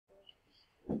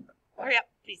Hurry up,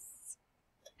 please.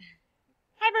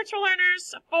 Hi, virtual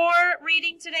learners. For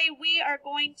reading today, we are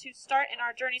going to start in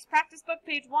our Journeys practice book,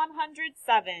 page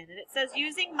 107. And it says,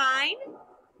 using mine,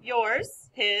 yours,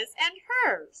 his, and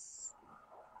hers.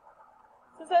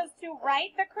 So it says to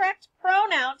write the correct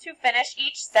pronoun to finish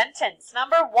each sentence.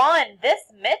 Number 1,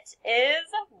 this mitt is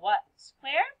what?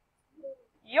 Claire?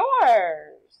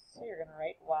 Yours. So you're going to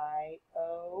write Y-O-U-R-S.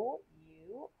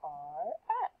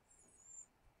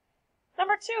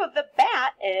 Number 2, the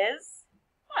bat is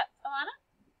what, Alana?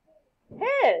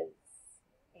 His.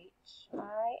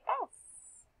 H-I-S.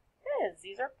 His.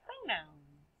 These are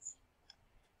pronouns.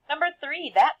 Number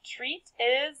 3, that treat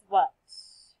is what?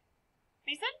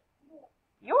 Mason?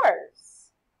 Yours.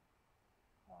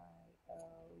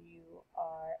 Y-O-U-R-S.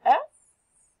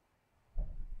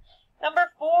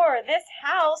 Number 4, this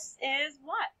house is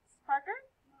what, Parker?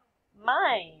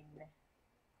 Mine.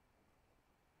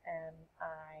 M-I-N-E.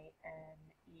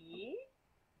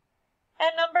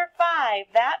 And number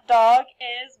 5, that dog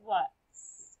is what?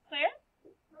 Claire?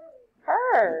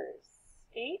 Hers.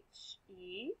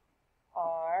 H-E-R-S.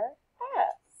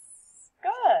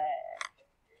 Good.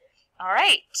 All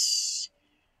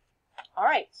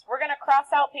right, we're going to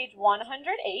cross out page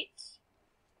 108.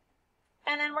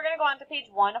 And then we're going to go on to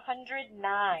page 109.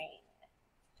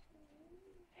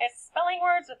 It's spelling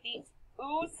words with the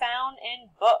oo sound in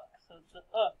book. So it's the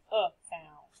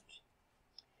sound.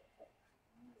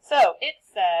 So it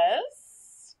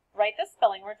says, write the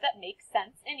spelling words that make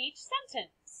sense in each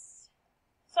sentence.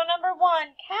 So number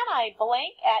 1, can I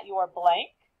blank at your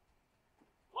blank?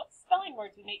 What spelling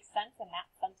words would make sense in that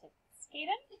sentence?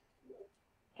 Kaden?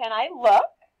 Can I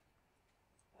look?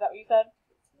 Is that what you said?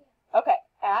 Okay,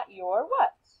 at your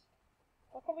what?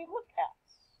 What can we look at?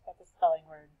 That's a spelling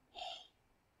word.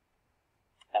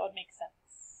 That would make sense.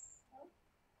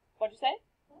 What'd you say?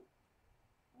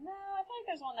 No, I feel like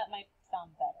there's one that might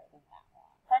sound better than that one.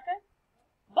 Parker?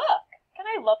 Book. Can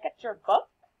I look at your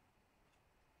book?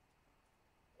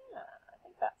 Yeah, I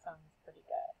think that sounds pretty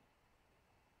good.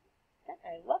 Can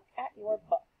I look at your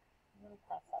book? I'm going to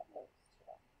cross out those two.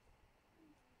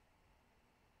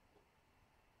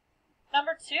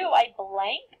 Number 2, I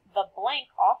blank the blank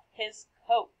off his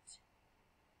coat.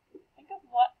 Think of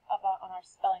what about on our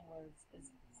spelling words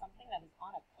is something that is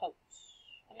on a coat.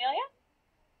 Amelia?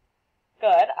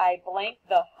 Good. I blank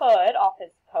the hood off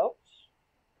his coat.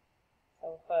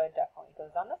 So hood definitely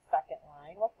goes on the second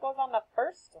line. What goes on the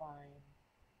first line?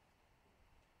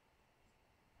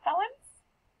 Helen?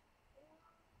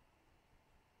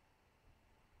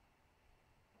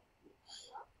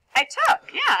 I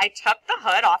took the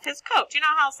hood off his coat. You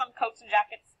know how some coats and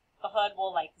jackets, the hood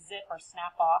will like zip or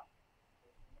snap off?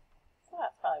 So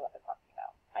that's probably what they're talking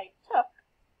about. I took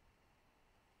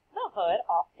the hood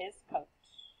off his coat.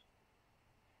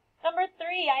 Number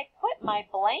 3, I put my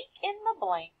blank in the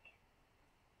blank.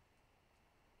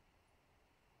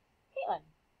 Caitlin.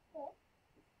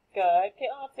 Good.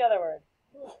 Caitlin, what's the other word?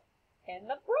 In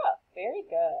the brook. Very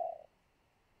good.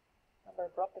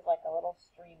 Remember, brook is like a little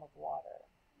stream of water.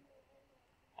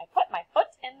 I put my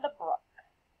foot in the brook.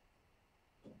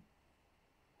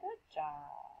 Good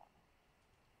job.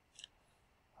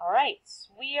 All right,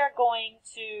 we are going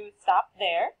to stop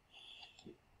there.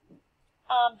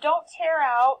 Don't tear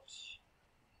out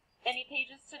any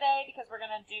pages today because we're going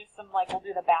to do we'll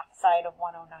do the back side of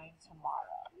 109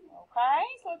 tomorrow. Okay,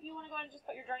 so if you want to go ahead and just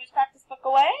put your Journeys practice book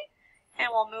away,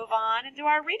 and we'll move on and do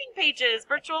our reading pages.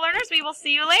 Virtual learners, we will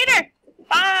see you later.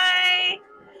 Bye.